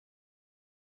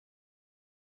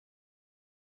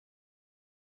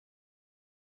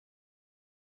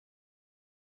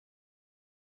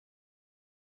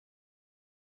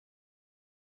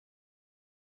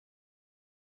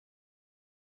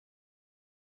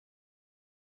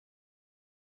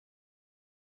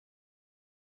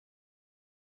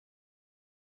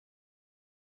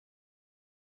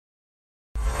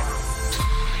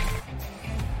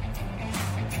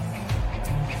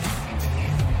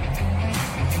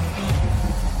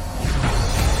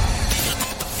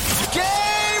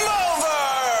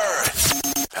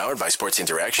Powered by Sports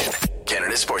Interaction,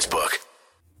 Canada Sportsbook.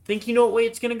 Think you know what way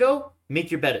it's going to go? Make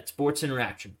your bet at Sports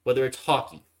Interaction. Whether it's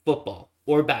hockey, football,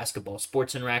 or basketball,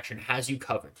 Sports Interaction has you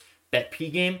covered. Bet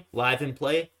pregame, live and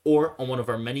play, or on one of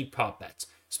our many prop bets.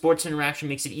 Sports Interaction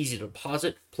makes it easy to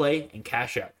deposit, play, and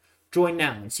cash out. Join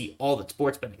now and see all that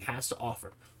sports betting has to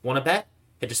offer. Want to bet?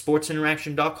 Head to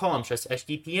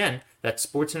sportsinteraction.com/SDPN. That's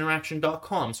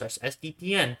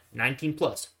sportsinteraction.com/SDPN. 19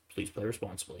 plus. Please play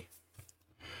responsibly.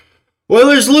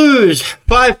 Oilers lose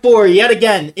 5-4 yet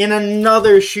again in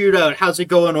another shootout. How's it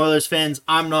going, Oilers fans?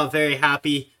 I'm not very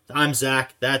happy. I'm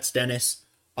Zach. That's Dennis.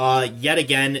 Yet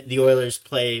again, the Oilers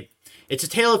play. It's a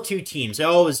tale of two teams. They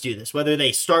always do this. Whether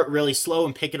they start really slow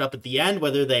and pick it up at the end,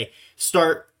 whether they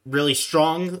start really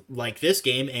strong like this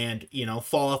game and,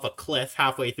 fall off a cliff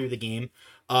halfway through the game.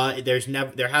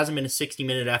 There hasn't been a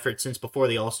 60-minute effort since before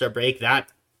the All-Star break. That,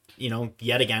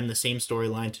 yet again, the same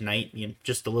storyline tonight,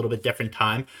 just a little bit different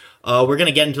time. We're going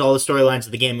to get into all the storylines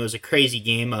of the game. It was a crazy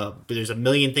game. There's a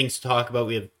million things to talk about.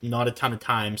 We have not a ton of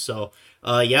time. So,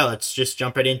 let's just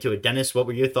jump right into it. Dennis, what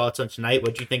were your thoughts on tonight?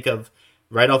 What did you think of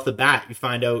right off the bat? You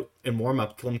find out in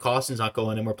warm-up, Klim Kostin's not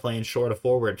going and we're playing short of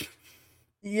forward.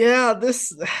 Yeah,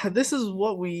 this is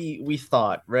what we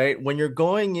thought, right? When you're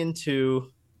going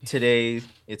into today,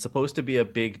 it's supposed to be a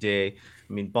big day.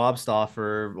 I mean, Bob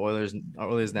Stauffer, Oilers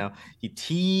now, he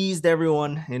teased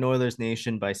everyone in Oilers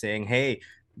Nation by saying, hey,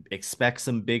 expect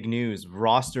some big news.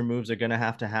 Roster moves are going to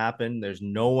happen. There's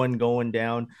no one going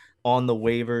down on the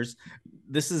waivers.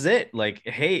 This is it. Like,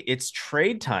 hey, it's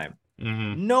trade time.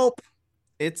 Mm-hmm. Nope.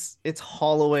 It's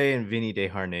Holloway and Vinny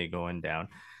Desharnais going down.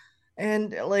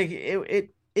 And like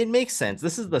it makes sense.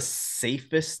 This is the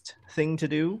safest thing to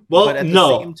do. Well, but at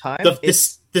no. The same time,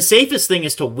 the safest thing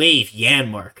is to waive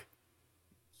Janmark.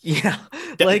 Yeah,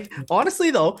 like honestly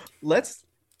though, let's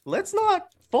not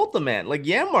fault the man. Like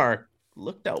Janmark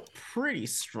looked out pretty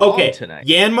strong tonight.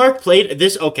 Janmark played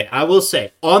this. Okay, I will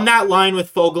say on that line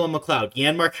with Fogle and McLeod,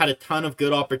 Janmark had a ton of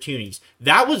good opportunities.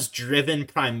 That was driven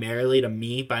primarily to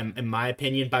me, in my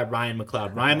opinion, by Ryan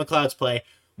McLeod. Ryan McLeod's play.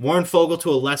 Warren Fogle to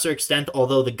a lesser extent,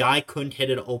 although the guy couldn't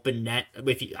hit an open net.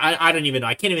 I don't even know.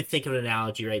 I can't even think of an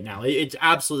analogy right now. It's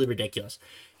absolutely ridiculous.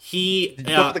 He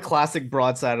the classic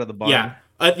broadside of the barn. Yeah.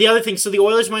 The other thing, so the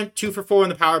Oilers went 2 for 4 in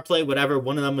the power play, whatever.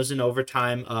 One of them was in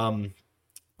overtime. And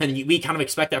we kind of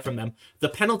expect that from them. The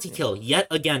penalty kill, yet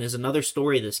again, is another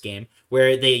story of this game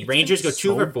where the Rangers go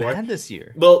 2 for 4 bad this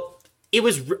year. Well, it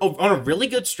was on a really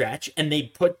good stretch, and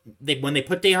when they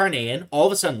put Desharnais in, all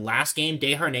of a sudden, last game,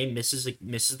 Desharnais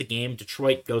misses the game.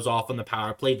 Detroit goes off on the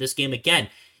power play. This game, again,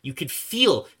 you could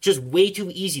feel just way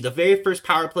too easy. The very first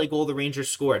power play goal the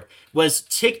Rangers scored was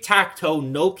tic-tac-toe.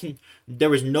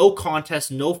 There was no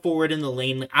contest, no forward in the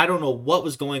lane. I don't know what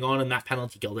was going on in that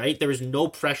penalty kill, right? There was no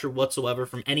pressure whatsoever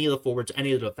from any of the forwards,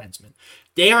 any of the defensemen.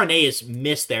 Desharnais is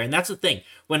missed there, and that's the thing.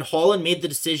 When Holland made the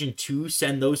decision to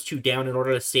send those two down in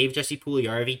order to save Jesse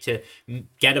Puljujarvi to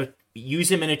use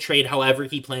him in a trade however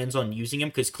he plans on using him,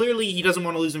 because clearly he doesn't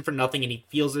want to lose him for nothing and he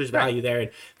feels there's value there, and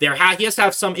he has to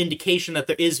have some indication that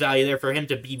there is value there for him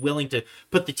to be willing to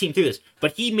put the team through this.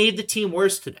 But he made the team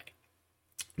worse today.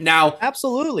 Now,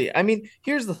 absolutely. I mean,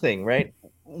 here's the thing, right?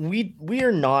 We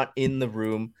are not in the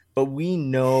room, but we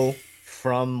know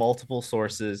from multiple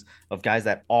sources of guys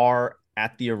that are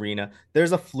at the arena,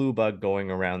 there's a flu bug going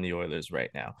around the Oilers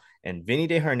right now. And Vinny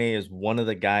Desharnais is one of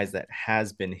the guys that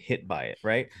has been hit by it,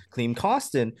 right? Klim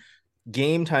Kostin,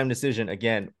 game time decision.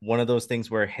 Again, one of those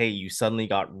things where, hey, you suddenly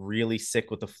got really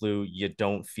sick with the flu. You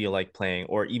don't feel like playing,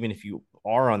 or even if you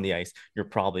are on the ice, you're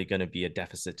probably going to be a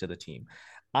deficit to the team.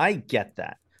 I get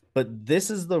that. But this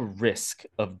is the risk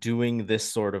of doing this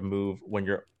sort of move when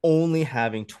you're only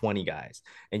having 20 guys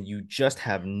and you just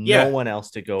have no one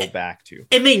else to go back to.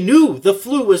 And they knew the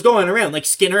flu was going around. Like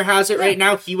Skinner has it right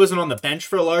now. He wasn't on the bench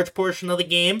for a large portion of the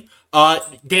game.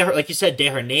 Like you said,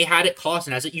 Desharnais had it.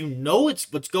 Kostin has it. You know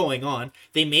it's what's going on.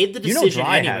 They made the decision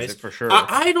Dry anyways. has it for sure.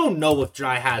 I don't know if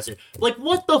Dry has it. Like,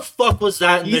 what the fuck was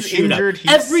that in the shootout? Injured,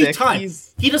 he's Every sick, time.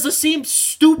 He does the same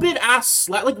stupid ass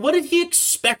slap. Like, what did he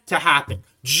expect to happen?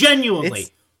 Genuinely.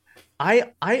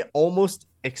 I almost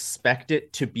expect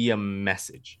it to be a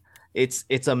message.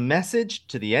 It's a message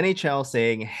to the NHL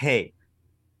saying, hey,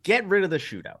 get rid of the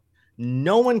shootout.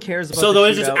 No one cares about the shootout. So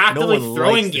they're just actively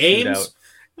throwing games?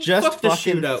 Just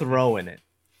fucking throwing it.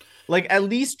 Like, at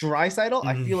least Draisaitl,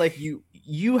 I feel like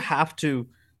you have to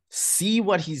see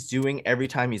what he's doing every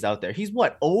time he's out there. He's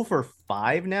what, 0 for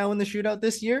 5 now in the shootout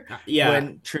this year. Yeah.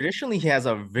 When traditionally he has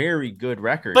a very good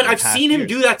record. But I've seen him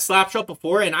do that slap shot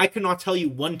before, and I could not tell you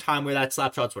one time where that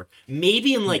slap shots were.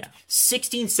 Maybe in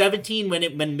 16, 17 when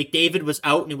McDavid was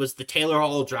out and it was the Taylor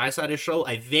Hall Draisaitl show.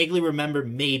 I vaguely remember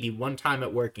maybe one time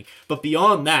it working. But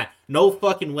beyond that, no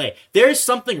fucking way. There's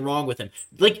something wrong with him.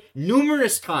 Like,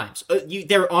 numerous times.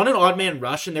 They're on an odd man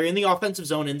rush, and they're in the offensive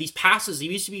zone, and these passes, we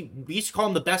used to call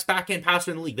him the best backhand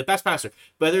passer in the league, the best passer.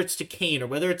 Whether it's to Kane or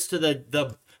whether it's to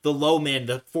the low man,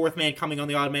 the fourth man coming on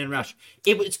the odd man rush.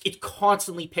 It's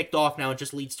constantly picked off now and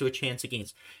just leads to a chance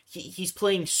against. He's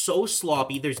playing so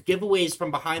sloppy. There's giveaways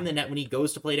from behind the net when he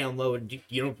goes to play down low and,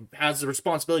 has the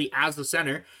responsibility as the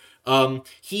center.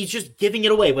 He's just giving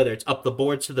it away, whether it's up the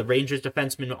boards to the Rangers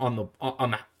defenseman on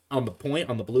the point,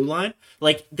 on the blue line.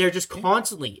 Like, they're just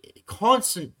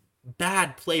constant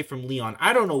bad play from Leon.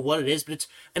 I don't know what it is, but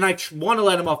and I want to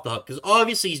let him off the hook because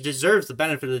obviously he deserves the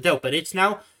benefit of the doubt, but it's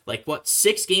now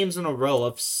 6 games in a row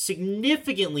of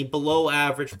significantly below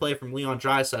average play from Leon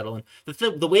Draisaitl.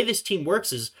 And the way this team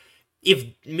works is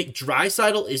if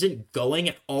Draisaitl isn't going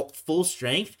at full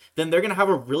strength, then they're going to have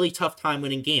a really tough time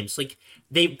winning games. Like,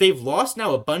 they've lost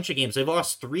now a bunch of games. They've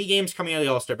lost 3 games coming out of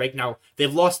the All-Star break. Now,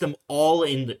 they've lost them all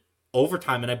in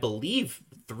overtime, and I believe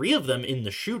 3 of them in the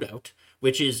shootout,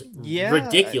 which is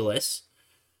ridiculous.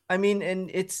 I mean,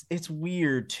 and it's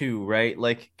weird too, right?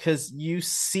 Like, because you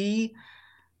see,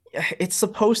 it's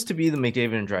supposed to be the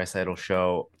McDavid and Draisaitl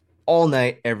show all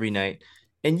night, every night.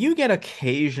 And you get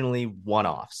occasionally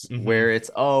one-offs where it's,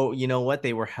 oh, you know what?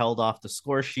 They were held off the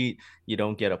score sheet. You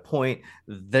don't get a point.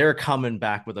 They're coming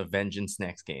back with a vengeance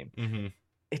next game.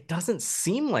 It doesn't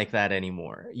seem like that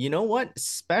anymore. You know what?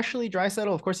 Especially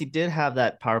Draisaitl. Of course, he did have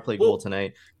that power play goal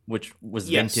tonight, which was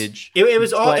vintage. It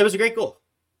was a great goal.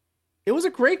 It was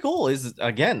a great goal. Is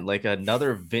again like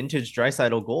another vintage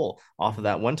Draisaitl goal off of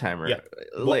that one-timer. Yeah.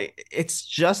 Like, it's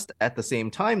just at the same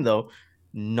time though,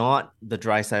 not the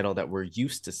Draisaitl that we're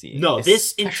used to seeing. No,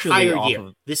 this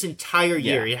entire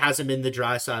year, it hasn't been the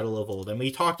Draisaitl of old. And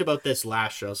we talked about this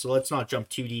last show, so let's not jump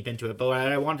too deep into it. But what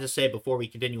I wanted to say before we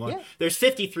continue on, there's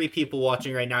 53 people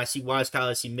watching right now. I see Wise Kyle,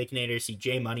 I see Mick Nader, I see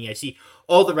Jay Money, I see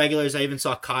all the regulars. I even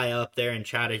saw Kaya up there in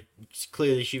chat.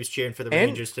 Clearly, she was cheering for the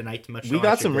Rangers tonight. We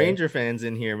got some Ranger fans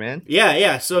in here, man.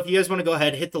 Yeah. So if you guys want to go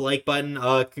ahead, hit the like button.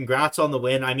 Congrats on the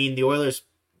win. I mean, the Oilers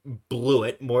blew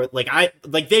it more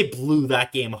they blew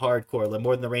that game hardcore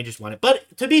more than the Rangers won it.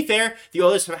 But to be fair, the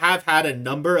Oilers have had a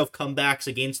number of comebacks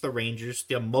against the Rangers.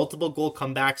 They have multiple goal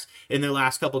comebacks in their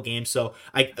last couple games. So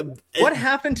what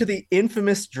happened to the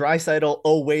infamous Draisaitl?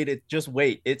 Oh wait,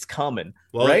 it's coming.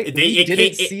 Well, right? We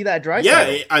didn't see that Draisaitl.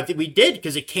 Yeah, I think we did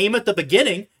because it came at the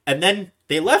beginning and then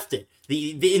they left it.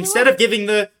 Instead of giving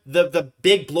the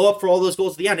big blow up for all those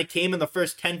goals at the end, it came in the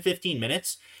first 10-15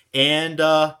 minutes and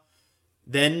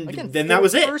Then that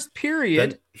was it. First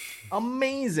period,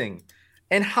 amazing.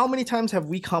 And how many times have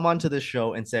we come onto this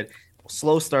show and said,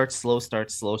 slow starts.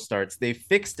 They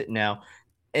fixed it now.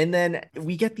 And then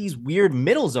we get these weird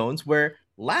middle zones where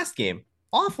last game,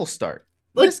 awful start.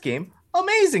 This game,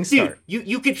 amazing start. Dude,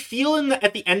 you could feel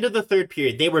at the end of the third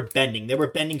period, they were bending. They were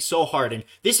bending so hard. And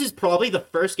this is probably the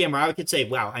first game where I could say,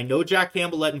 wow, I know Jack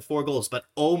Campbell let in 4 goals, but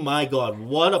oh my God,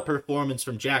 what a performance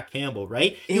from Jack Campbell,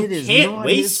 right? You can't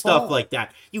waste stuff like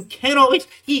that. You cannot waste.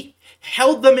 He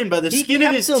held them in by the skin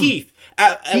of his teeth.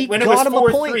 When it was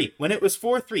 4-3. When it was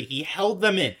 4-3, he held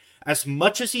them in as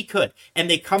much as he could. And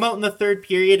they come out in the third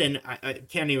period, and I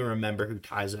can't even remember who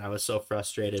ties it. I was so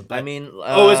frustrated. But, it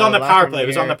was on the power play. It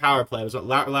was on the power play. It was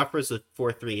Lafreniere's the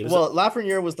 4-3.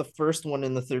 Lafreniere was the first one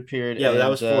in the third period. Yeah, that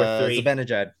was 4-3.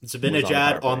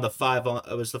 Zibanejad on the 5-on.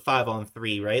 It was the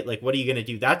 5-on-3, right? Like, what are you gonna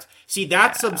do? That's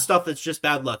some stuff that's just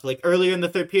bad luck. Like earlier in the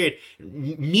third period,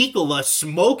 Mikkola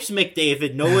smokes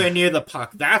McDavid nowhere near the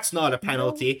puck. That's not a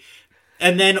penalty.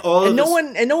 And then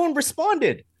no one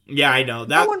responded. Yeah, I know.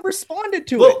 No one responded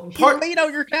to it. You laid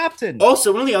out your captain.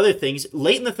 Also, one of the other things,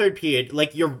 late in the third period,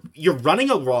 like you're running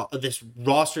this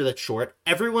roster that's short.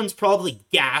 Everyone's probably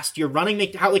gassed. You're running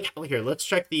here. Let's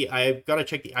check I gotta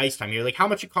check the ice time here. Like, how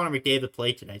much did Connor McDavid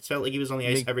play tonight? It felt like he was on the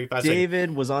ice every 5 seconds.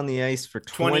 David was on the ice for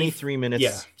 23 minutes.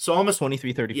 Yeah, so almost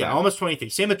 23, 35. Yeah, almost 23.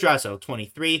 Same with Draisaitl,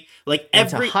 23. Like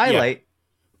to highlight.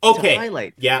 Yeah.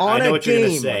 Okay. Yeah, I know what you're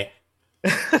gonna say.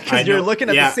 Because you're looking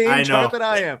at the same chart that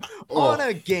I am. On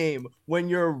a game when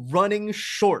you're running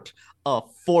short a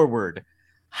forward,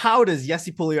 how does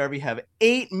Jesse Puljujarvi have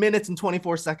 8 minutes and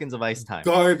 24 seconds of ice time?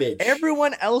 Garbage.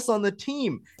 Everyone else on the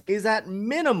team is at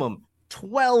minimum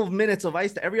 12 minutes of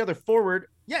ice to every other forward.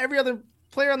 Yeah, every other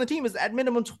player on the team is at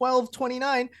minimum 12,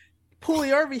 29.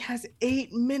 Pugliarvi has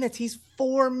 8 minutes. He's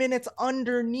 4 minutes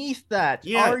underneath that.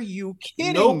 Yeah. Are you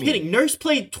kidding me? No me? kidding. Nurse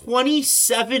played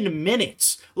 27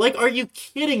 minutes. Like, are you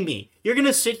kidding me? You're going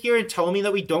to sit here and tell me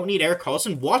that we don't need Erik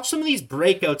Karlsson? Watch some of these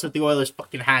breakouts that the Oilers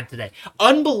fucking had today.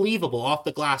 Unbelievable. Off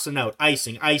the glass and out.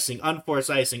 Icing,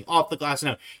 unforced icing, off the glass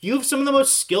and out. You have some of the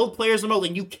most skilled players in the world,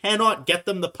 and you cannot get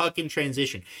them the puck in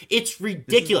transition. It's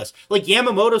ridiculous. Like,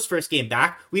 Yamamoto's first game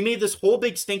back, we made this whole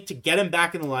big stink to get him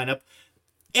back in the lineup.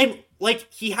 And,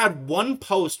 like, he had one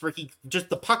post where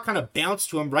the puck kind of bounced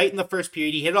to him right in the first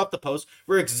period. He hit it off the post.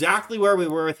 We're exactly where we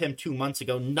were with him 2 months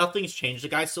ago. Nothing's changed. The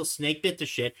guy's still snake bit to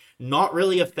shit. Not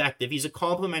really effective. He's a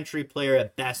complimentary player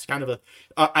at best. Kind of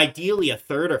ideally a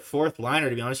third or fourth liner,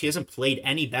 to be honest. He hasn't played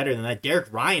any better than that. Derek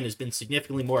Ryan has been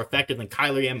significantly more effective than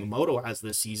Kyler Yamamoto has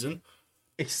this season.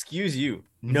 Excuse you,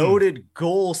 noted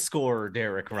goal scorer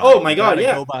Derek Ryan. Oh my God,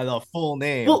 yeah. Go by the full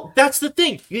name. Well, that's the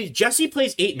thing. Jesse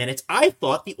plays 8 minutes. I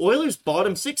thought the Oilers'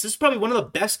 bottom six, this is probably one of the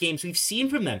best games we've seen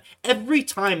from them. Every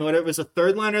time, whether it was a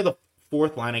third line or the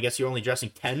fourth line, I guess you're only dressing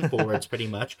 10 forwards pretty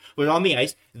much, but on the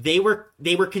ice, they were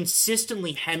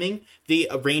consistently hemming the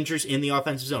Rangers in the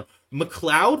offensive zone.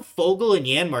 McLeod, Fogle, and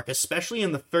Janmark, especially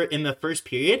in the first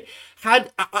period,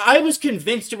 I was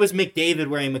convinced it was McDavid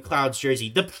wearing McLeod's jersey.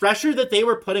 The pressure that they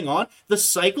were putting on, the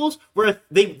cycles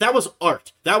that was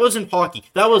art. That wasn't hockey.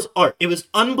 That was art. It was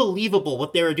unbelievable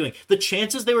what they were doing. The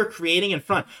chances they were creating in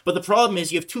front. But the problem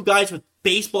is you have two guys with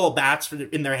baseball bats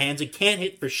in their hands and can't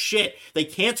hit for shit. They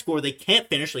can't score. They can't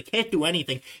finish. They can't do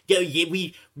anything.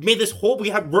 We made this whole.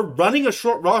 We're running a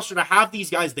short roster to have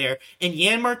these guys there, and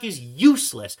Janmark is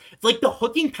useless. Like the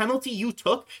hooking penalty you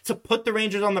took to put the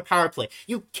Rangers on the power play.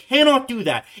 You cannot do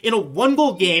that in a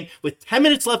 1-goal game with 10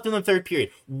 minutes left in the third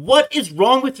period. What is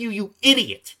wrong with you, you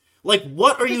idiot? Like,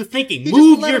 what are you thinking?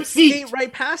 Move your feet. Skate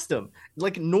right past him.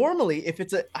 Like normally, if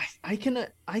it's I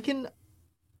can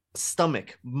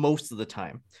stomach most of the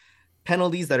time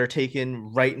penalties that are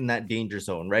taken right in that danger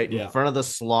zone, right in front of the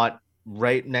slot,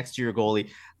 right next to your goalie.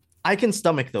 I can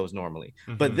stomach those normally,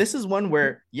 but this is one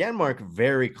where Janmark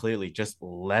very clearly just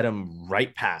let him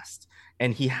right past,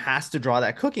 and he has to draw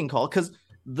that cooking call because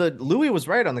Louis was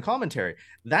right on the commentary.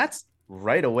 That's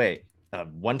right away. A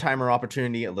one-timer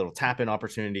opportunity, a little tap-in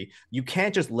opportunity. You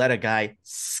can't just let a guy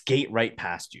skate right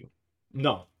past you.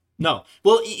 No.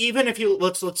 Well, even if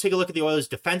let's take a look at the Oilers'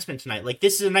 defensemen tonight. Like,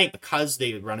 this is a night because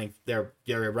they're running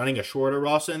a shorter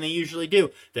roster than they usually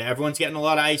do. Everyone's getting a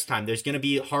lot of ice time. There's going to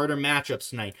be harder matchups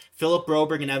tonight. Philip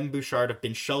Broberg and Evan Bouchard have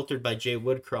been sheltered by Jay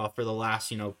Woodcroft for the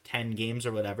last 10 games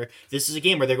or whatever. This is a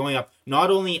game where they're going up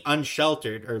not only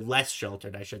unsheltered or less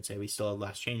sheltered, I should say. We still have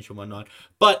less change and whatnot,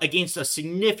 but against a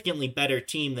significantly better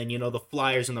team than the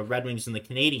Flyers and the Red Wings and the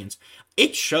Canadians.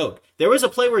 It showed. There was a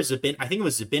play where I think it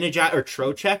was Zibanejad or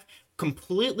Trocheck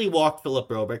completely walked Philip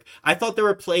Broberg. I thought there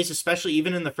were plays, especially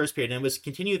even in the first period, and it was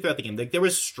continued throughout the game. Like, there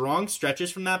was strong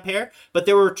stretches from that pair, but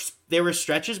there were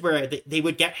stretches where they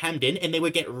would get hemmed in and they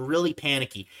would get really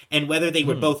panicky. And whether they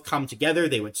would both come together,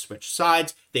 they would switch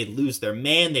sides, they'd lose their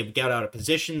man, they would get out of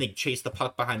position, they'd chase the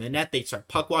puck behind the net, they'd start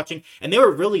puck watching, and they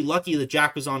were really lucky that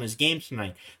Jack was on his game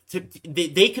tonight.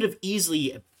 They could have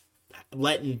easily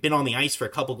been on the ice for a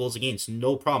couple goals against,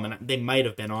 no problem. And they might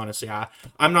have been, honestly.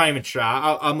 I'm not even sure.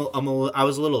 I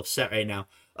was a little upset right now.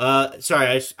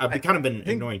 Sorry, I've kind of been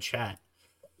ignoring chat.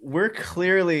 We're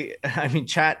clearly,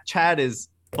 chat is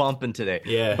bumping today.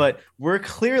 Yeah. But we're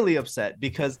clearly upset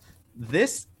because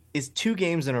this is 2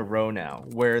 games in a row now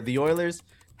where the Oilers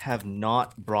have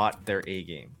not brought their A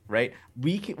game, right?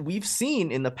 We've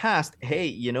seen in the past, hey,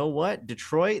 you know what?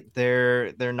 Detroit,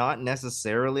 they're not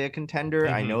necessarily a contender.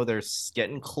 I know they're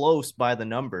getting close by the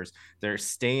numbers. They're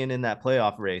staying in that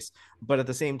playoff race, but at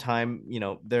the same time,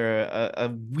 they're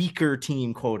a weaker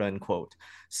team, quote unquote.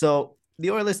 So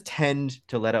the Oilers tend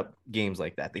to let up games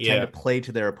like that. They tend to play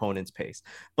to their opponent's pace.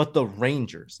 But the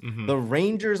Rangers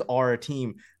are a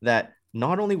team that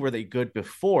not only were they good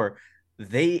before,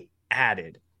 they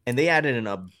added. And they added in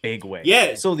a big way.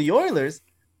 Yeah. So the Oilers,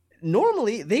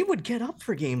 normally, they would get up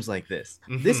for games like this.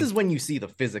 This is when you see the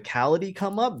physicality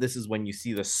come up. This is when you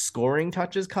see the scoring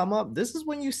touches come up. This is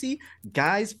when you see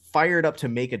guys fired up to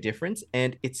make a difference.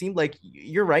 And it seemed like,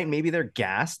 you're right, maybe they're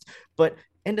gassed. But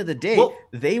end of the day,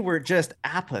 they were just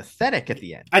apathetic at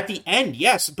the end. At the end,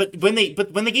 yes, but when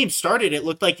the game started, it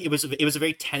looked like it was a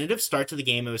very tentative start to the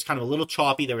game. It was kind of a little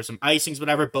choppy. There were some icings,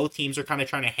 whatever. Both teams are kind of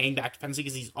trying to hang back defensively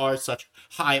because these are such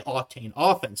high octane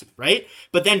offenses, right?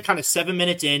 But then, kind of 7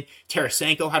 minutes in,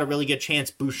 Tarasenko had a really good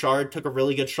chance. Bouchard took a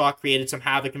really good shot, created some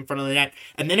havoc in front of the net,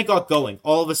 and then it got going.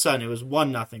 All of a sudden, it was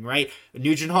 1-0, right?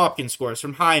 Nugent Hopkins scores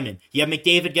from Hyman. You have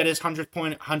McDavid get his 100th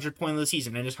point of the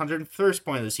season and his 101st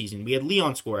point of the season. We had Leon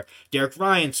Bergeron score, Derek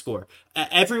Ryan score,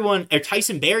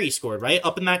 Tyson Barrie scored, right?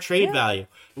 Up in that trade value.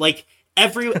 Like,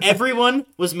 everyone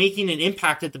was making an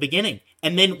impact at the beginning.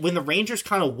 And then when the Rangers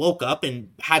kind of woke up and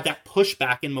had that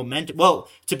pushback in momentum, well,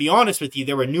 to be honest with you,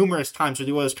 there were numerous times where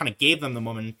the Oilers kind of gave them the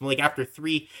moment. Like after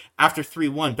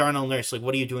 3-1, Darnell Nurse, like,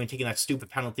 what are you doing taking that stupid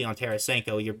penalty on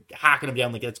Tarasenko? You're hacking him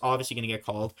down, like it's obviously going to get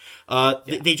called.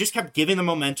 They just kept giving the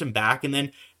momentum back, and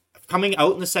then coming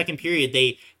out in the second period,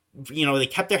 they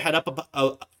kept their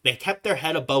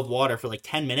head above water for like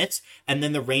 10 minutes, and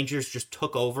then the Rangers just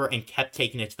took over and kept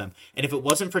taking it to them. And if it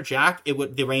wasn't for Jack,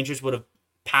 the Rangers would have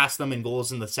passed them in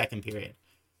goals in the second period.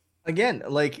 Again,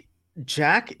 like,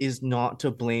 Jack is not to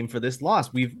blame for this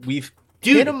loss. We've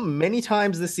hit him many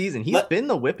times this season. He's been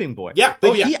the whipping boy. Yeah.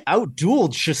 But he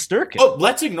outdueled Shesterkin. Oh,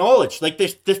 let's acknowledge, like,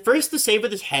 the save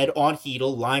with his head on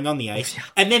Hedl lying on the ice,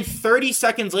 and then 30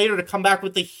 seconds later to come back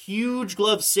with the huge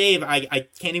glove save. I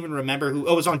can't even remember who.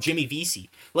 Oh, it was on Jimmy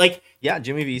Vesey. Like, yeah,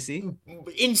 Jimmy Vesey.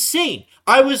 Insane.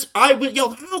 I was yo,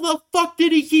 how the fuck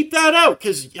did he keep that out?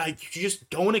 Because you just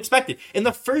don't expect it. In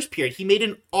the first period, he made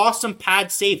an awesome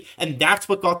pad save, and that's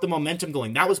what got the momentum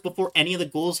going. That was before any of the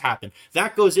goals happened.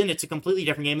 That goes in, it's a completely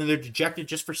different game, and they're dejected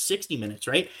just for 60 minutes,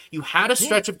 right? You had a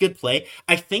stretch of good play.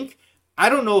 I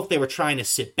don't know if they were trying to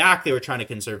sit back, they were trying to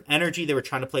conserve energy, they were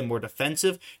trying to play more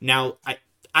defensive. Now,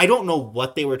 I don't know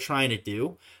what they were trying to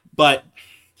do, but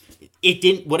it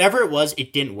didn't. Whatever it was,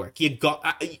 it didn't work. You go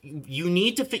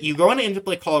into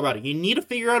play Colorado. You need to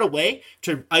figure out a way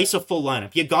to ice a full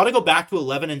lineup. You got to go back to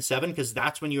 11-7 because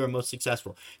that's when you are most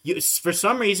successful. For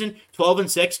some reason,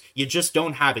 12-6, you just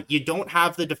don't have it. You don't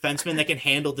have the defenseman that can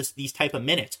handle these type of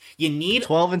minutes. You need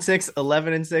 12-6,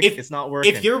 11-6. It's not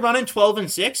working. If you're running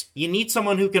 12-6, you need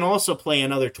someone who can also play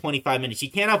another 25 minutes.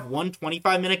 You can't have one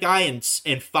 25-minute guy and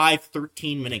 5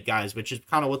 13-minute guys, which is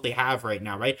kind of what they have right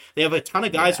now, right? They have a ton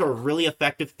of guys who are really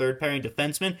effective third-pairing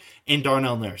defensemen in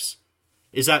Darnell Nurse.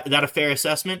 Is that a fair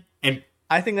assessment? And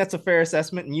I think that's a fair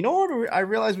assessment. And you know what I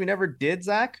realized we never did,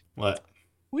 Zach? What?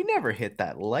 We never hit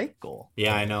that light goal.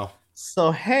 Yeah, I know.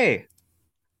 So, hey,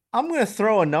 I'm going to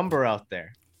throw a number out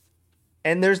there.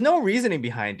 And there's no reasoning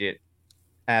behind it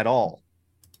at all.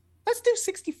 Let's do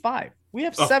 65. We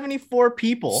have 74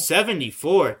 people.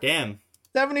 74, damn.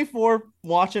 74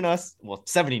 watching us, well,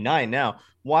 79 now,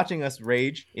 watching us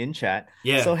rage in chat.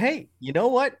 Yeah. So, hey, you know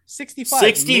what? 65.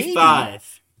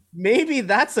 65. Maybe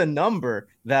that's a number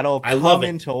that'll come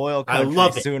into oil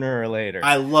country sooner or later.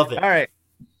 I love it. All right.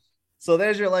 So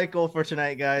there's your light goal for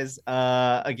tonight, guys.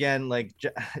 Again, like,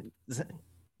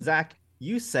 Zach,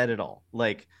 you said it all.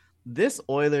 Like, this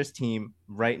Oilers team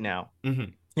right now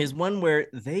is one where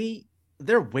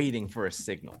they're waiting for a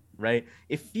signal, right?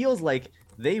 It feels like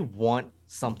they want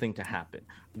something to happen.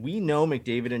 We know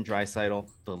McDavid and Draisaitl,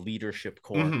 the leadership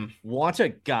core, want a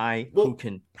guy who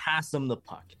can pass them the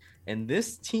puck. And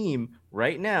this team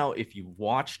right now, if you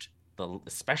watched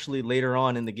especially later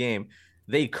on in the game,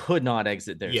 they could not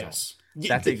exit their zone.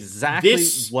 That's exactly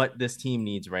what this team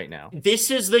needs right now.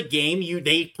 This is the game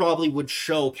they probably would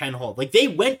show Ken Holland. Like, they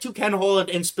went to Ken Holland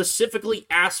and specifically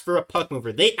asked for a puck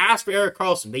mover. They asked for Erik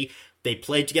Karlsson. They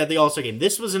played together the All-Star game.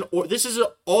 This is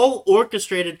all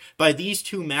orchestrated by these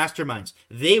two masterminds.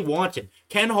 They want him.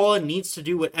 Ken Holland needs to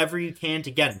do whatever you can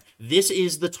to get him. This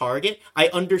is the target. I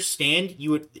understand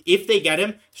if they get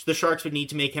him, the Sharks would need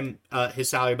to make him his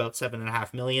salary about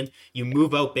 $7.5 million. You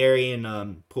move out Barrie and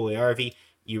Puljujärvi.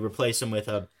 You replace him with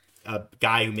a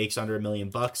guy who makes under $1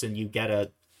 million, and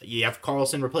you have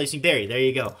Karlsson replacing Barrie. There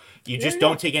you go. You just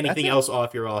don't take anything else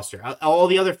off your roster. All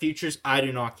the other futures, I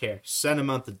do not care. Send them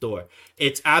out the door.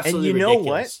 It's absolutely ridiculous. And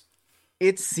you know what?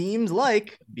 It seems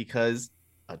like because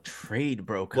a trade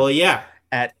broke up. Well, yeah.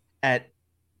 At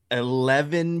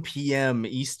 11 p.m.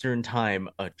 Eastern time,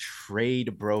 a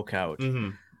trade broke out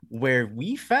where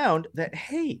we found that,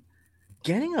 hey,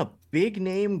 getting a big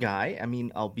name guy, I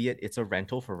mean, albeit it's a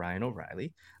rental for Ryan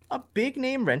O'Reilly, a big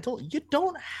name rental, you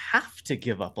don't have to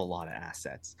give up a lot of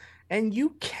assets, and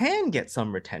you can get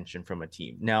some retention from a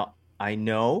team. Now, I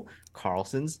know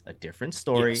Karlsson's a different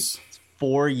story. Yes. It's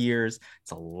 4 years.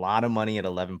 It's a lot of money at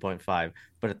 11.5,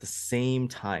 but at the same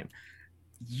time,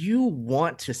 you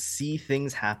want to see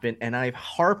things happen, and I've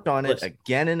harped on it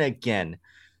again and again.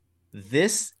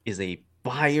 This is a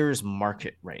buyer's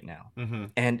market right now,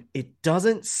 and it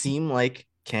doesn't seem like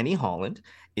Kenny Holland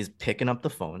is picking up the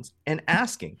phones and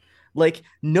asking. Like,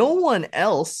 no one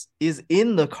else is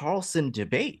in the Karlsson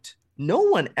debate. No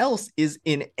one else is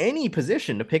in any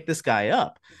position to pick this guy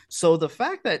up. So the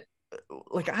fact that,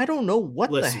 like, I don't know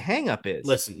what the hang up is.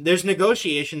 Listen, there's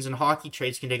negotiations, and hockey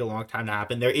trades can take a long time to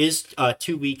happen. There is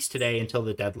 2 weeks today until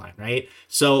the deadline, right?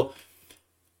 So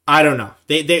I don't know.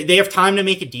 They have time to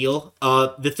make a deal.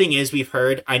 The thing is, we've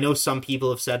heard. I know some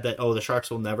people have said that the Sharks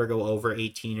will never go over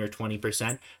 18 or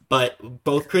 20%. But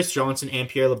both Chris Johnson and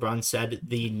Pierre LeBrun said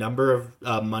the number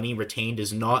of money retained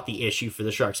is not the issue for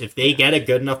the Sharks. If they get a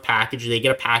good enough package, they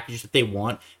get a package that they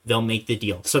want, they'll make the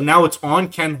deal. So now it's on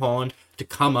Ken Holland to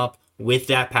come up with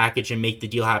that package and make the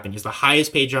deal happen. He's the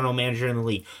highest paid general manager in the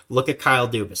league. Look at Kyle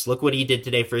Dubas. Look what he did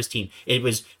today for his team.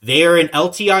 They are an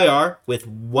LTIR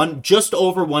with just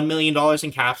over $1 million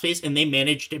in cap space, and they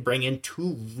managed to bring in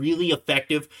two really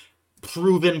effective,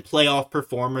 proven playoff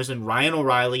performers in Ryan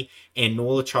O'Reilly and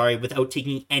Noel Acciari without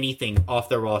taking anything off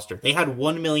their roster. They had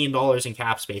 $1 million in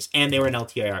cap space, and they were an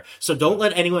LTIR. So don't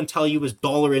let anyone tell you it was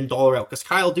dollar in, dollar out, because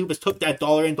Kyle Dubas took that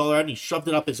dollar in, dollar out, and he shoved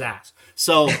it up his ass.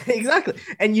 So exactly.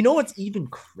 And you know what's even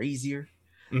crazier?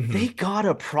 Mm-hmm. They got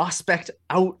a prospect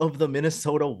out of the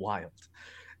Minnesota Wild.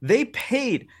 They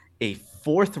paid a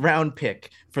 4th-round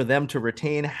pick for them to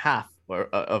retain half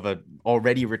of a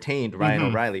already retained Ryan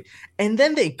O'Reilly, and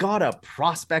then they got a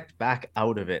prospect back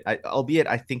out of it. Albeit,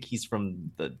 I think he's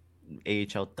from the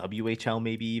AHL, WHL,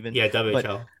 maybe even. Yeah,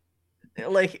 WHL.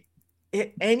 But, like,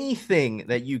 anything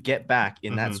that you get back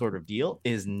in that sort of deal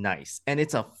is nice, and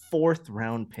it's a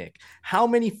 4th-round pick. How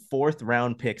many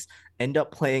 4th-round picks end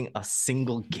up playing a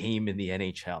single game in the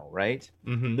NHL, right?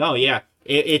 No, yeah.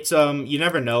 It's you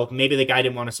never know. Maybe the guy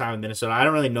didn't want to sign with Minnesota. I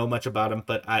don't really know much about him,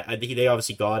 but I think they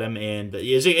obviously got him, and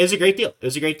it was a great deal. It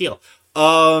was a great deal.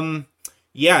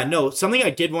 Yeah, no, something I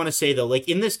did want to say though, like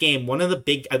in this game, one of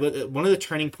the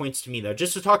turning points to me though,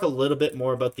 just to talk a little bit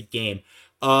more about the game.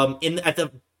 At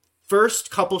the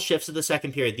first couple shifts of the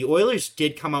second period, the Oilers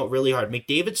did come out really hard.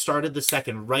 McDavid started the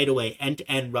second right away,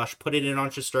 end-to-end rush, put it in on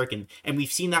Shesterkin, and we've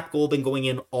seen that goal been going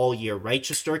in all year, right?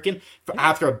 Shesterkin,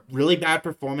 after a really bad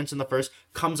performance in the first,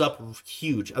 comes up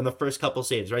huge on the first couple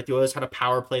saves, right? The Oilers had a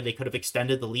power play. They could have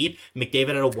extended the lead.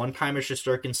 McDavid had a one-timer.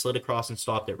 Shesterkin slid across and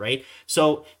stopped it, right?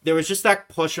 So there was just that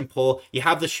push and pull. You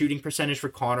have the shooting percentage for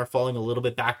Connor falling a little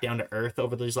bit back down to earth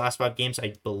over these last 5 games.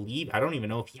 I believe, I don't even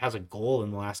know if he has a goal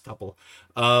in the last couple.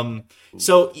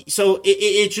 So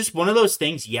it's just one of those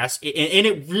things, yes, and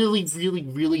it really, really,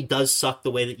 really does suck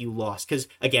the way that you lost. Because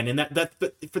again, in that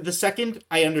for the second,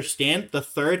 I understand. The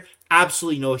third,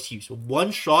 absolutely no excuse.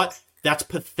 One shot, that's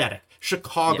pathetic.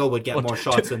 Chicago would get more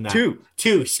shots than that. Two.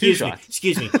 Excuse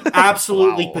me.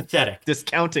 Absolutely pathetic.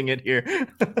 Discounting it here.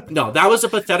 No, that was a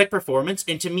pathetic performance,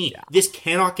 and to me, this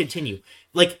cannot continue.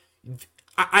 Like,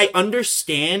 I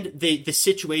understand the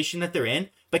situation that they're in,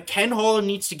 but Ken Holland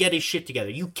needs to get his shit together.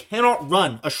 You cannot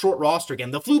run a short roster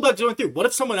again. The flu bug's going through. What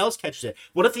if someone else catches it?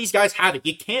 What if these guys have it?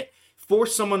 You can't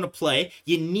force someone to play.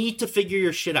 You need to figure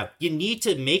your shit out. You need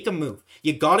to make a move.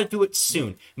 You got to do it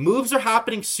soon. Moves are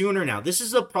happening sooner now. This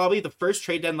is probably the first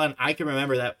trade deadline I can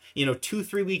remember that,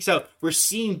 2-3 weeks out, we're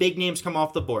seeing big names come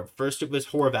off the board. First it was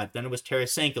Horvat, then it was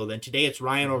Tarasenko, then today it's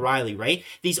Ryan O'Reilly, right?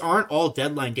 These aren't all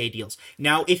deadline day deals.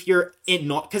 Now, if you're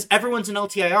because everyone's an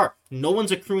LTIR, no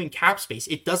one's accruing cap space.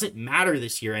 It doesn't matter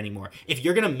this year anymore. If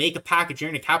you're going to make a package,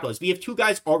 you're going to capitalize. We have 2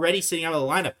 guys already sitting out of the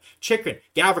lineup, Chychrun,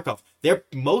 Gavrikov. They're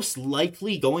most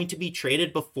likely going to be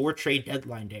traded before trade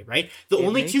deadline day, right? The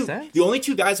only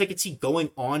two guys I could see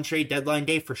going on trade deadline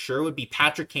day for sure would be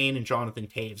Patrick Kane and Jonathan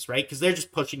Toews, right? Because they're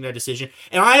just pushing their decision.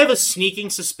 And I have a sneaking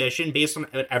suspicion, based on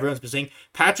what everyone's been saying,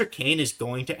 Patrick Kane is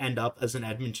going to end up as an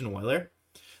Edmonton Oiler.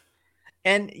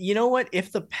 And you know what?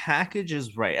 If the package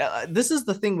is right, this is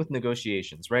the thing with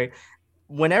negotiations, right?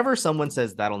 Whenever someone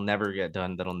says that'll never get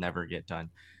done,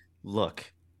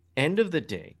 look, end of the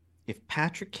day, if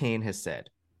Patrick Kane has said,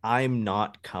 I'm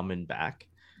not coming back,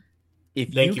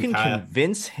 if you can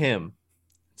convince him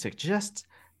to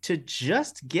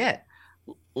just get,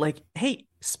 like, hey,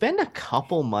 spend a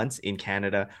couple months in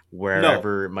Canada,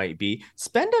 wherever it might be.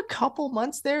 Spend a couple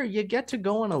months there. You get to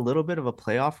go on a little bit of a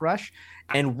playoff rush,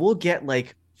 and we'll get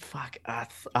like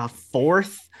a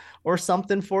fourth or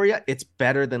something for you. It's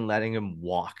better than letting him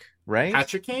walk, right?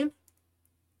 Patrick Kane.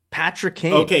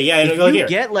 Okay, yeah. If you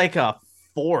get like a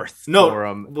fourth for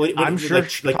him, I'm sure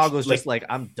Chicago's just like,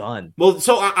 I'm done. Well,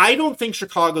 so I don't think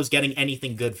Chicago's getting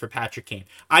anything good for Patrick Kane.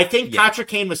 I think Patrick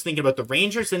Kane was thinking about the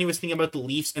Rangers, then he was thinking about the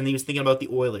Leafs, and then he was thinking about the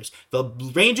Oilers. The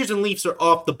Rangers and Leafs are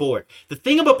off the board. The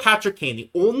thing about Patrick Kane, the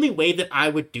only way that I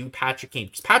would do Patrick Kane,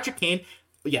 because Patrick Kane,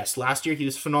 yes, last year he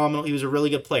was phenomenal. He was a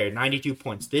really good player, 92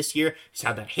 points. This year, he's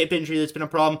had that hip injury that's been a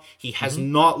problem. He has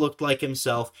not looked like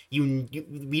himself.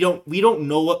 We don't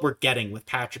know what we're getting with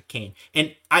Patrick Kane.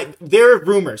 And there are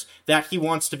rumors that he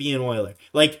wants to be an Oiler.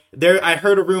 I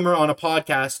heard a rumor on a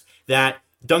podcast that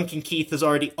Duncan Keith has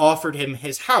already offered him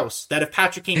his house. That if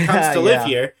Patrick Kane comes to live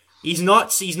here, he's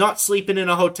not sleeping in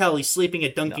a hotel. He's sleeping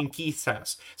at Duncan Keith's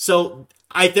house. So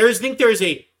I think there's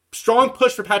a strong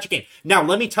push for Patrick Kane. Now,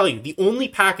 let me tell you, the only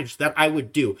package that I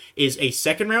would do is a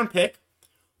second-round pick,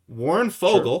 Warren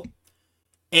Fogle,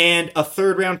 and a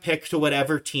third-round pick to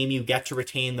whatever team you get to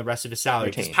retain the rest of his salary.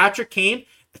 Because Patrick Kane,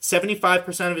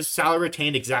 75% of his salary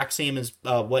retained, exact same as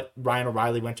what Ryan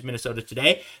O'Reilly went to Minnesota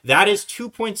today. That is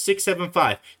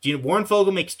 2.675. Warren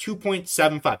Fogle makes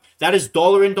 2.75. That is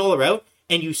dollar in, dollar out.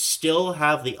 And you still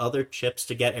have the other chips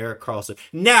to get Erik Karlsson.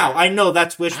 Now, I know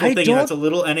that's wishful thinking. That's a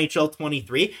little NHL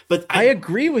 23. But I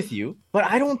agree with you, but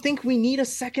I don't think we need a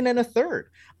second and a third.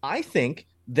 I think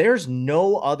there's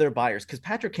no other buyers because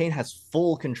Patrick Kane has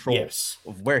full control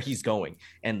of where he's going.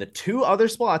 And the two other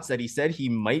spots that he said he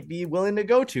might be willing to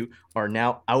go to are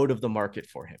now out of the market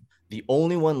for him. The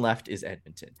only one left is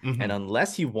Edmonton. And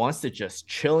unless he wants to just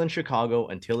chill in Chicago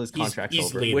until his contract's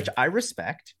over, which I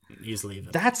respect, he's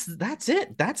leaving. That's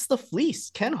it. That's the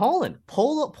fleece. Ken Holland,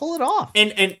 pull it off.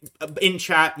 And in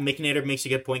chat, McNader makes a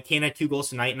good point. Kane had 2 goals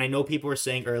tonight, and I know people were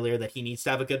saying earlier that he needs to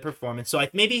have a good performance. So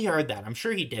maybe he heard that. I'm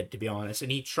sure he did, to be honest. And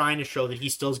he's trying to show that he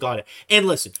still's got it. And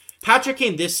listen, Patrick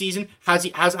Kane this season have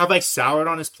I soured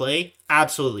on his play?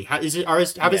 Absolutely. Have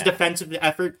his defensive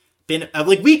effort been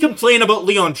like we complain about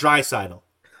Leon Draisaitl?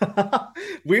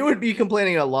 We would be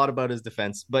complaining a lot about his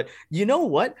defense, but you know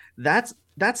what? That's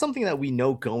something that we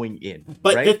know going in,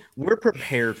 but right? We're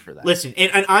prepared for that. Listen,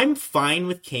 and I'm fine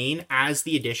with Kane as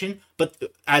the addition, but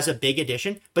as a big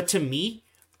addition. But to me,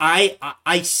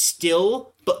 I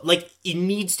still, but like it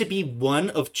needs to be one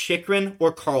of Chychrun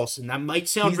or Karlsson. That might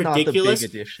sound ridiculous. Not the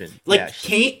big addition. Like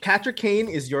Patrick Kane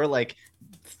is your like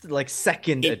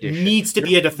second addition. It needs to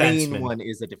be a defenseman. Main one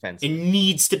is a defenseman. It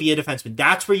needs to be a defenseman.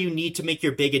 That's where you need to make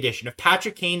your big addition. If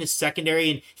Patrick Kane is secondary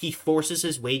and he forces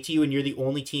his way to you and you're the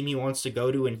only team he wants to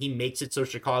go to and he makes it so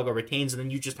Chicago retains, and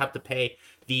then you just have to pay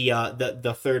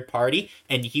the third party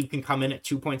and he can come in at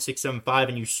 2.675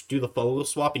 and you do the Fogle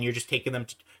swap and you're just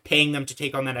paying them to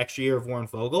take on that extra year of Warren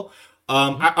Fogle.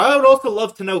 I would also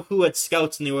love to know who had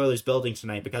scouts in the Oilers building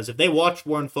tonight, because if they watched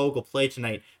Warren Fogle play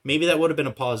tonight, maybe that would have been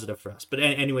a positive for us. But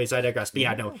anyways, I digress. But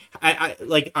yeah, no, I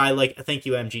thank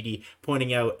you, MGD,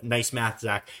 pointing out nice math,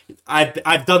 Zach.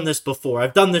 I've done this before.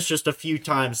 I've done this just a few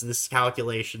times, this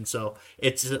calculation. So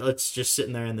it's just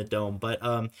sitting there in the dome. But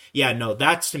yeah, no,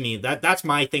 that's to me, that's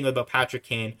my thing about Patrick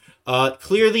Kane.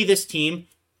 Clearly this team,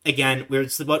 again,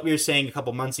 what we were saying a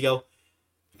couple months ago,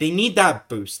 they need that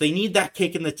boost. They need that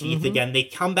kick in the teeth again. They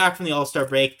come back from the All-Star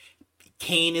break.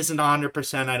 Kane isn't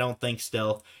 100%, I don't think,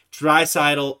 still.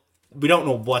 Draisaitl, we don't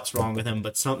know what's wrong with him,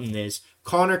 but something is.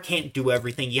 Connor can't do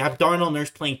everything. You have Darnell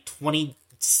Nurse playing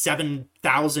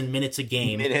 27,000 minutes a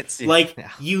game.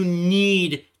 You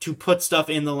need to put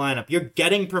stuff in the lineup. You're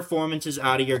getting performances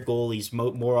out of your goalies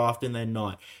more often than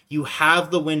not. You have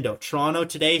the window. Toronto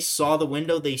today saw the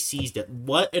window. They seized it.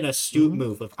 What an astute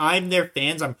move. If I'm their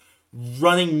fans, I'm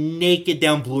running naked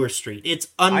down Bloor Street. It's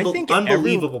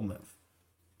unbelievable move.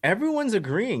 Everyone's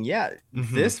agreeing. Yeah,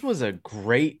 this was a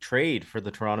great trade for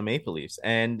the Toronto Maple Leafs.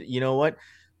 And you know what?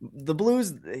 The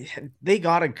Blues, they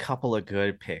got a couple of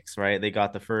good picks, right? They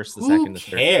got the first, the second, the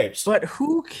third. Who cares? But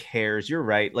who cares? You're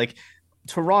right. Like,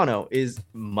 Toronto is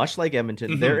much like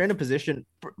Edmonton. They're in a position,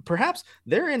 perhaps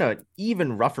they're in an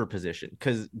even rougher position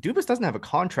because Dubas doesn't have a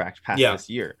contract past this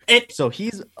year. So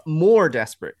he's more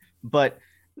desperate. But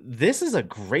this is a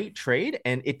great trade,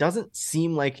 and it doesn't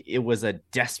seem like it was a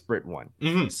desperate one.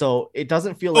 So it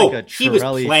doesn't feel like a Chiarelli. He was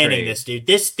planning this, dude.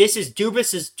 This is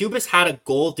Dubas had a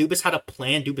goal. Dubas had a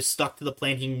plan. Dubas stuck to the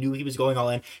plan. He knew he was going all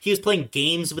in. He was playing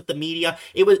games with the media.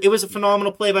 It was a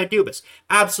phenomenal play by Dubas.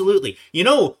 Absolutely. You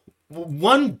know,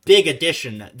 one big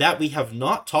addition that we have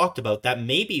not talked about that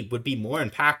maybe would be more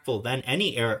impactful than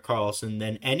any Erik Karlsson,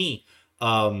 than any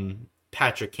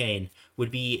Patrick Kane, would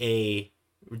be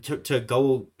to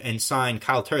go and sign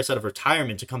Kyle Turris out of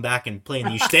retirement to come back and play in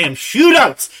these damn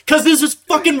shootouts, because this is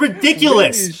fucking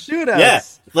ridiculous. Shootouts. Yeah,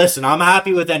 listen, I'm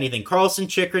happy with anything. Karlsson,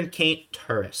 Chychrun, Kane,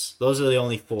 Turris. Those are the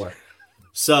only 4.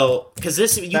 So, because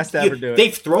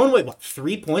they've thrown away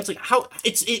 3 points. Like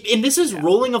and this is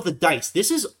rolling of the dice.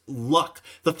 This is luck.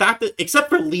 The fact that, except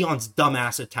for Leon's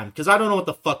dumbass attempt, because I don't know what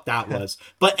the fuck that was,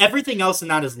 but everything else in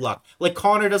that is luck. Like,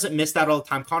 Connor doesn't miss that all the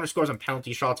time. Connor scores on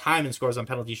penalty shots. Hyman scores on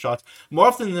penalty shots. More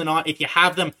often than not, if you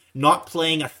have them not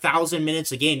playing 1,000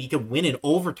 minutes a game, you can win in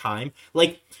overtime.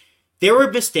 Like, there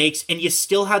were mistakes, and you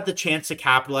still had the chance to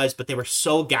capitalize, but they were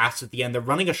so gassed at the end. They're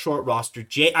running a short roster.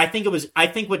 I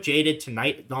think what Jay did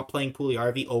tonight, not playing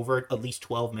Puljujarvi over at least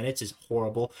 12 minutes, is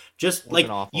horrible. Just like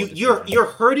you're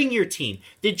hurting your team.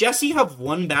 Did Jesse have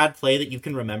one bad play that you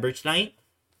can remember tonight?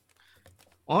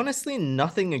 Honestly,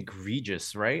 nothing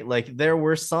egregious, right? Like there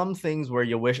were some things where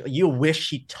you wish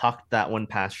he tucked that one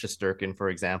past Shesterkin, for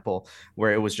example,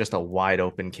 where it was just a wide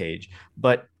open cage.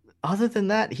 But other than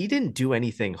that, he didn't do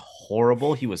anything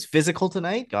horrible. He was physical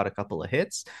tonight, got a couple of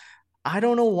hits. I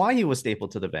don't know why he was stapled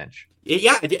to the bench.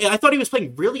 Yeah, I thought he was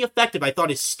playing really effective. I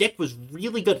thought his stick was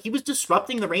really good. He was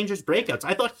disrupting the Rangers' breakouts.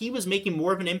 I thought he was making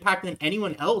more of an impact than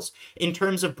anyone else in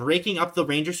terms of breaking up the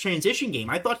Rangers' transition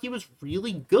game. I thought he was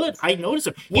really good. I noticed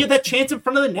him. He had that chance in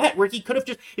front of the net where he could have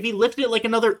just, if he lifted it like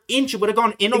another inch, it would have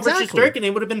gone in over Shesterkin and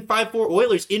it would have been 5-4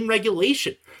 Oilers in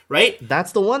regulation, right?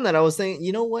 That's the one that I was saying,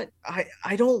 you know what?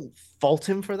 I don't fault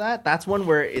him for that. That's one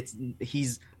where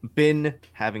he's been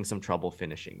having some trouble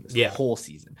finishing this whole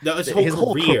season. No, his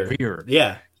whole career.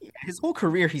 Yeah. His whole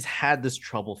career, he's had this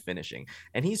trouble finishing,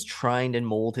 and he's trying to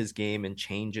mold his game and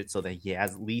change it so that he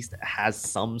at least has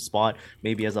some spot,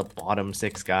 maybe as a bottom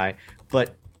six guy.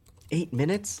 But 8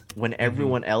 minutes when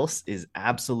everyone else is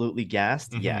absolutely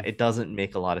gassed, it doesn't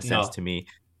make a lot of sense to me.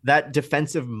 That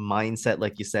defensive mindset,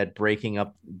 like you said, breaking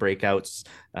up breakouts,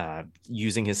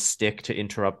 using his stick to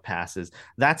interrupt passes,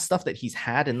 that's stuff that he's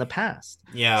had in the past.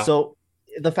 Yeah. So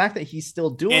the fact that he's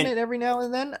still doing it every now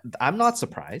and then, I'm not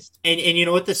surprised. And you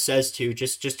know what this says too,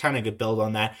 just trying to build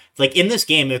on that. Like in this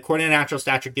game, according to Natural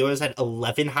Stat Trick, the Oilers had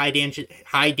 11 high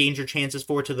danger chances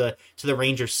to the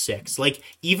Rangers 6. Like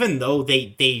even though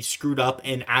they screwed up,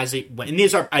 and as it went, and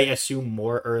these are, I assume,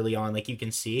 more early on, like you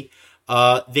can see.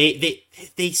 They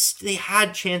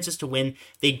had chances to win.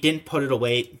 They didn't put it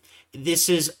away. This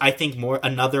is, I think, more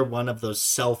another one of those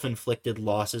self-inflicted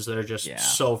losses that are just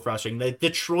so frustrating. The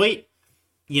Detroit,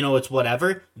 it's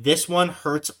whatever. This one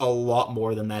hurts a lot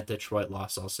more than that Detroit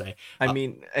loss, I'll say. I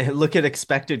mean, look at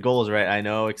expected goals, right? I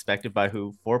know expected by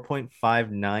who?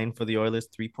 4.59 for the Oilers,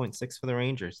 3.6 for the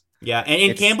Rangers. Yeah,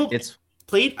 and Campbell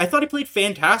I thought he played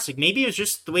fantastic. Maybe it was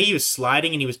just the way he was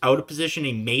sliding and he was out of position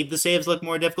and he made the saves look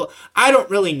more difficult. I don't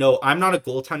really know. I'm not a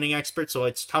goaltending expert, so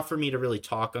it's tough for me to really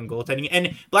talk on goaltending.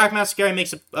 And Black Mascara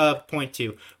makes a point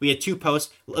too. We had 2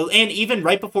 posts, and even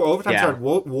right before overtime started,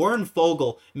 Warren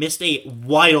Fogle missed a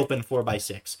wide open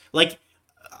 4x6. Like,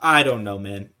 I don't know,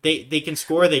 man. They can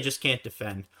score, they just can't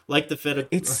defend. Like the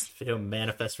video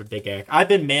manifest for Big Eric. I've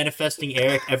been manifesting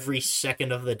Eric every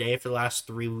second of the day for the last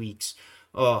 3 weeks.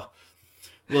 Oh,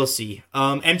 we'll see.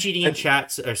 MGD in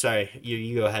chat, or sorry,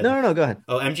 you go ahead. No, go ahead.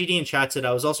 Oh, MGD in chat said,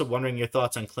 I was also wondering your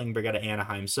thoughts on Klingberg out of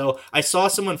Anaheim. So I saw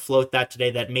someone float that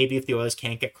today, that maybe if the Oilers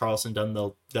can't get Karlsson done,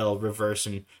 they'll reverse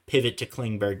and pivot to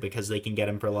Klingberg because they can get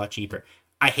him for a lot cheaper.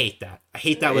 I hate that. I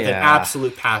hate that with an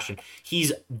absolute passion.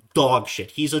 He's dog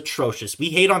shit. He's atrocious. We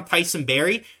hate on Tyson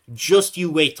Barrie. Just you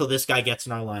wait till this guy gets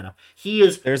in our lineup.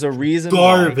 There's a reason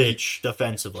garbage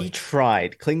defensively. He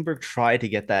tried. Klingberg tried to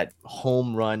get that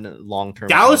home run long-term.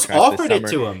 Dallas offered it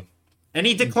to him, and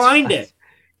he declined it.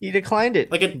 He declined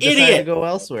it. Like an idiot. To go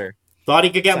elsewhere. Thought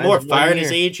he could get more. Fired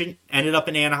his agent. Ended up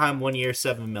in Anaheim 1 year,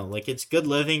 $7 million. Like, it's good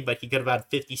living, but he could have had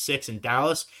 56 in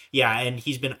Dallas. Yeah, and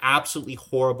he's been absolutely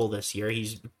horrible this year.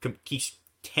 He's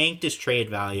tanked his trade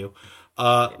value.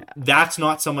 That's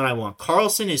not someone I want.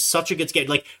 Karlsson is such a good skater.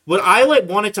 Like, what I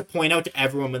wanted to point out to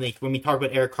everyone when we talk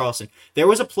about Erik Karlsson, there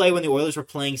was a play when the Oilers were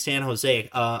playing San Jose.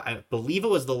 I believe it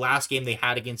was the last game they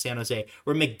had against San Jose,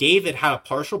 where McDavid had a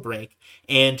partial break,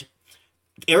 and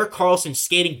Erik Karlsson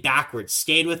skating backwards,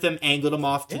 stayed with him, angled him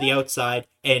off to the outside,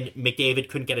 and McDavid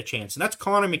couldn't get a chance. And that's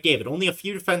Connor McDavid. Only a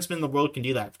few defensemen in the world can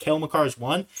do that. Cale Makar is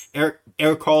one. Erik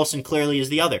Karlsson clearly is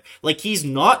the other. Like, he's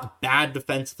not bad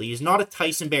defensively. He's not a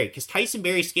Tyson Barrie, because Tyson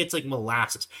Barrie skates like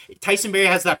molasses. Tyson Barrie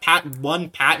has that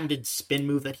patented spin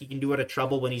move that he can do out of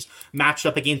trouble when he's matched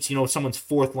up against, someone's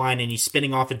fourth line and he's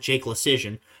spinning off a Jake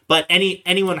Lecision. But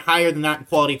anyone higher than that in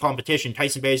quality competition,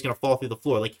 Tyson Barrie's going to fall through the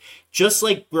floor. Like, just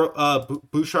like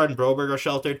Bouchard and Broberg are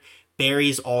sheltered,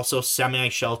 Barrie's also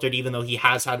semi-sheltered, even though he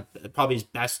has had probably his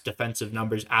best defensive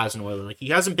numbers as an Oiler. Like, he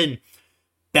hasn't been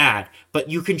bad, but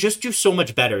you can just do so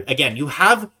much better. Again, you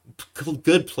have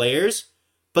good players,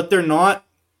 but they're not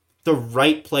the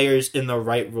right players in the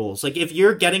right roles. Like, if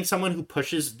you're getting someone who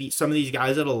pushes some of these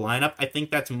guys out of the lineup, I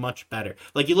think that's much better.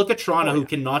 Like, you look at Toronto, who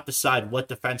cannot decide what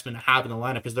defensemen to have in the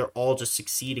lineup because they're all just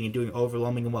succeeding and doing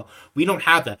overwhelmingly well. We don't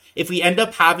have that. If we end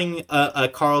up having a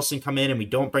Karlsson come in and we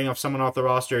don't bring someone off the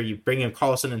roster, you bring in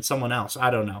Karlsson and someone else. I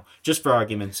don't know. Just for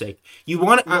argument's sake. I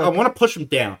want to push them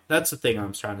down. That's the thing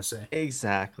I'm trying to say.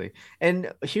 Exactly.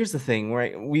 And here's the thing,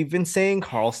 right? We've been saying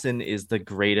Karlsson is the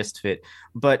greatest fit,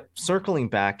 but circling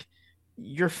back,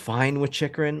 you're fine with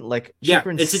Chychrun. Like,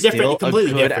 Chychrun's it's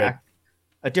completely different.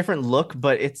 A different look,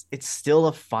 but it's still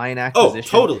a fine acquisition.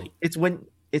 Oh, totally. It's when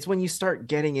it's when you start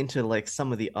getting into like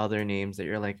some of the other names that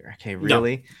you're like, okay, No,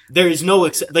 really? there is no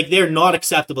they're not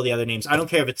acceptable. The other names, I don't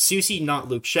care if it's Susie, not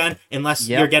Luke Shen, unless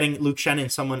you're Yep. getting Luke Shen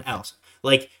and someone else.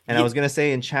 Like, And I was gonna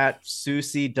say in chat,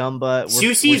 Susie, Dumba,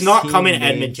 Susie's we're not seeing coming to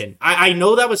names. Edmonton. I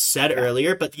know that was said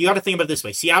earlier, but you got to think about it this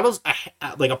way: Seattle's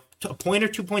like a point or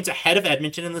 2 points ahead of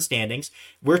Edmonton in the standings.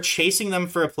 We're chasing them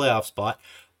for a playoff spot.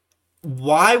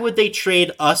 Why would they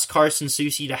trade us, Carson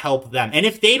Soucy, to help them? And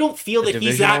if they don't feel that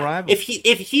he's that, rival.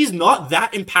 if he's not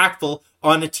that impactful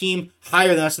on a team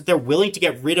higher than us, that they're willing to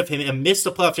get rid of him and miss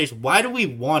the playoff stage, why do we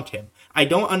want him? I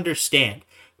don't understand.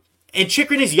 And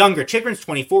Chychrun is younger. Chychrun's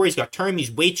 24. He's got term.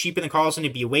 He's way cheaper than Karlsson.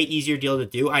 It'd be a way easier deal to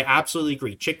do. I absolutely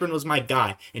agree. Chychrun was my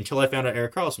guy until I found out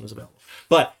Erik Karlsson was available.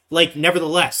 But, like,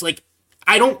 nevertheless, like,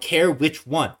 I don't care which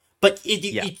one. But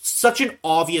it's such an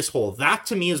obvious hole. That,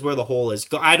 to me, is where the hole is.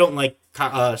 I don't like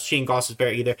Shane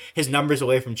Gostisbehere either. His numbers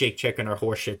away from Jake Chychrun are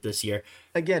horseshit this year.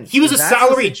 Again, he was a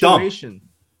salary dump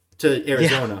to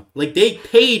Arizona. Yeah. Like, they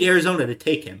paid Arizona to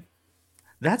take him.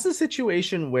 That's a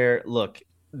situation where, look,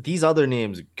 these other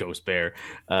names, Ghost Bear,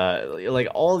 like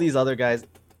all these other guys,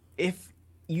 if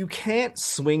you can't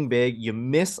swing big, you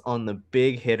miss on the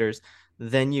big hitters,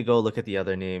 then you go look at the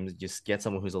other names, just get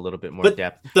someone who's a little bit more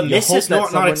depth. The miss is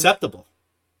not acceptable.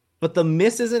 But the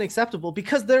miss isn't acceptable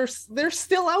because they're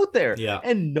still out there. Yeah.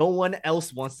 And no one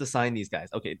else wants to sign these guys.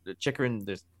 Okay, the Chychrun,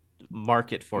 there's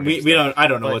market for him. I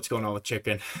don't know what's going on with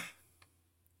Chychrun.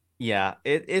 Yeah,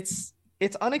 it's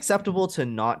unacceptable to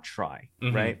not try,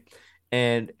 right?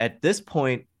 And at this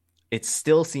point, it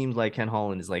still seems like Ken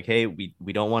Holland is like, hey, we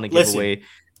don't want to give away.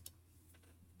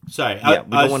 Sorry. We don't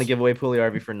want to give away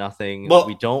Puljujarvi for nothing. Well,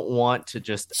 we don't want to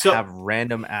just have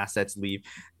random assets leave.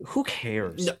 Who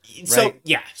cares? No, so, right?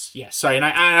 Yes. Sorry. And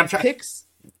I'm trying. Picks.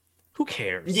 Who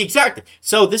cares? Exactly.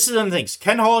 So this is one of the things.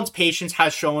 Ken Holland's patience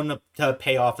has shown to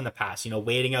pay off in the past. You know,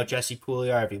 waiting out Jesse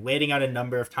Puljujarvi, waiting out a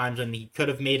number of times when he could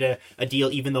have made a deal,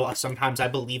 even though sometimes I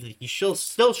believe that he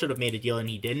still should have made a deal and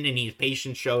he didn't, and his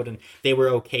patience showed and they were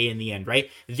okay in the end, right?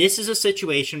 This is a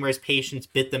situation where his patience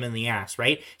bit them in the ass,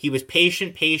 right? He was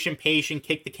patient,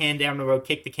 kicked the can down the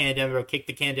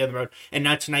road, and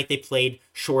now tonight they played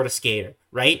short a skater,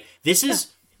 right? This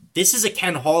is a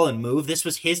Ken Holland move. This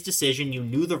was his decision. You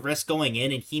knew the risk going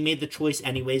in, and he made the choice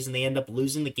anyways, and they end up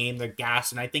losing the game. They're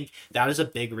gassed, and I think that is a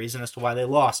big reason as to why they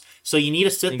lost. So you need to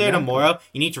sit there tomorrow,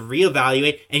 you need to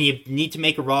reevaluate, and you need to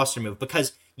make a roster move,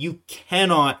 because you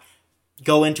cannot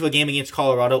go into a game against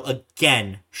Colorado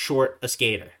again short a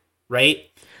skater, right?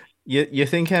 You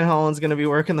think Ken Holland's going to be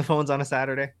working the phones on a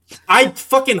Saturday? I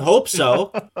fucking hope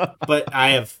so, but I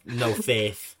have no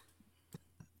faith.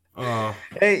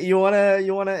 Hey, you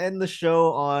wanna end the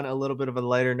show on a little bit of a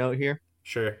lighter note here?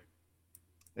 Sure.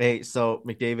 Hey, so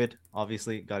McDavid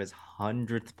obviously got his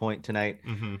 100th point tonight.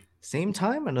 Same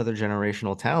time, another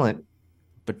generational talent,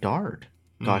 Bedard,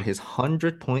 got his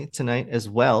 100th point tonight as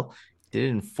well. Did it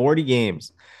in 40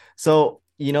 games. So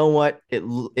you know what?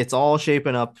 It's all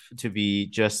shaping up to be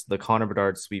just the Connor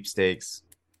Bedard sweepstakes.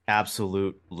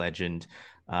 Absolute legend.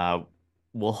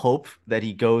 We'll hope that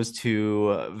he goes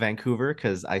to Vancouver,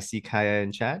 because I see Kaya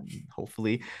in chat.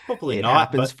 Hopefully it not,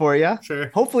 happens for you. Sure.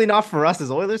 Hopefully not for us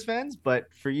as Oilers fans, but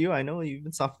for you, I know you've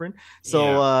been suffering.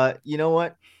 So you know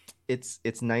what?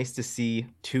 It's nice to see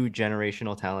two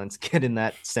generational talents get in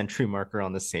that century marker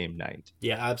on the same night.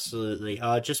 Yeah, absolutely.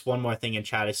 Just one more thing in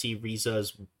chat. I see Riza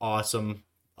is awesome.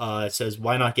 It says,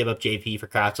 why not give up JP for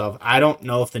Kravtsov? I don't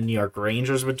know if the New York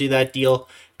Rangers would do that deal.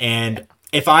 And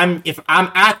if I'm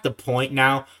at the point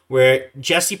now where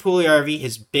Jesse Puljujarvi,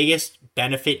 his biggest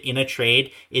benefit in a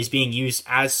trade is being used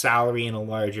as salary in a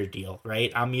larger deal, right?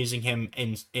 I'm using him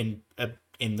in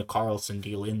the Karlsson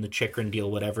deal, in the Chychrun deal,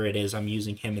 whatever it is. I'm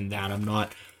using him in that. I'm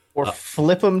not. Or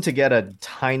flip him to get a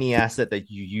tiny asset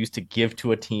that you use to give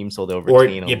to a team so they'll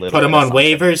retain a little. Or you put him on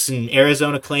waivers and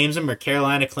Arizona claims him or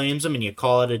Carolina claims him and you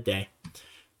call it a day.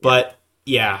 But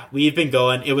yeah, we've been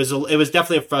going. It was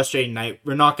definitely a frustrating night.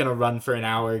 We're not going to run for an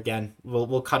hour again.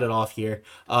 We'll cut it off here.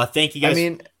 Thank you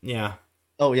guys.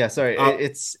 Oh yeah, sorry.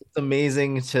 It's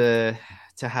amazing to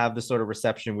have the sort of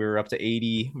reception. We were up to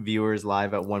 80 viewers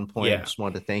live at one point. I just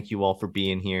wanted to thank you all for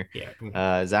being here.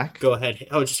 Zach, go ahead.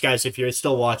 Oh, just guys, if you're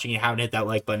still watching and you haven't hit that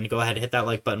like button, go ahead and hit that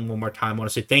like button one more time. I want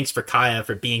to say thanks for Kaya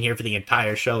for being here for the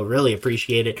entire show. Really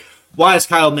appreciate it. Wise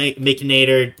Kyle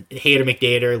McNader, Hater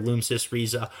McDader, Loomsis,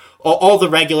 Riza, all the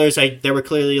regulars. There were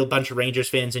clearly a bunch of Rangers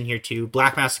fans in here too.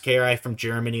 Black Massacre from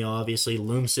Germany, obviously.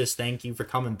 Loomsis, thank you for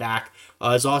coming back.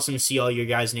 It's awesome to see all your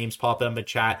guys' names pop up in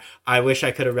chat. I wish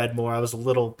I could have read more. I was a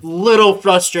little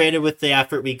frustrated with the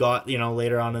effort we got,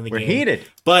 later on in the game. We're heated.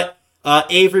 But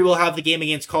Avery will have the game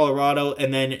against Colorado,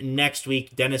 and then next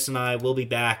week, Dennis and I will be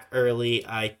back early.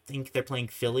 I think they're playing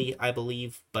Philly, I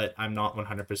believe, but I'm not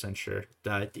 100% sure.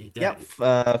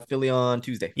 Philly on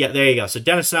Tuesday. Yeah, there you go. So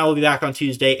Dennis and I will be back on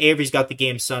Tuesday. Avery's got the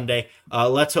game Sunday.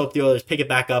 Let's hope the Oilers pick it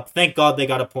back up. Thank God they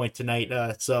got a point tonight.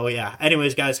 So, yeah.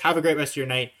 Anyways, guys, have a great rest of your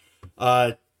night.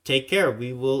 Take care.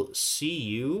 We will see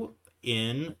you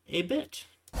in a bit.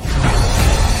 Have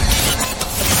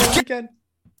a good weekend.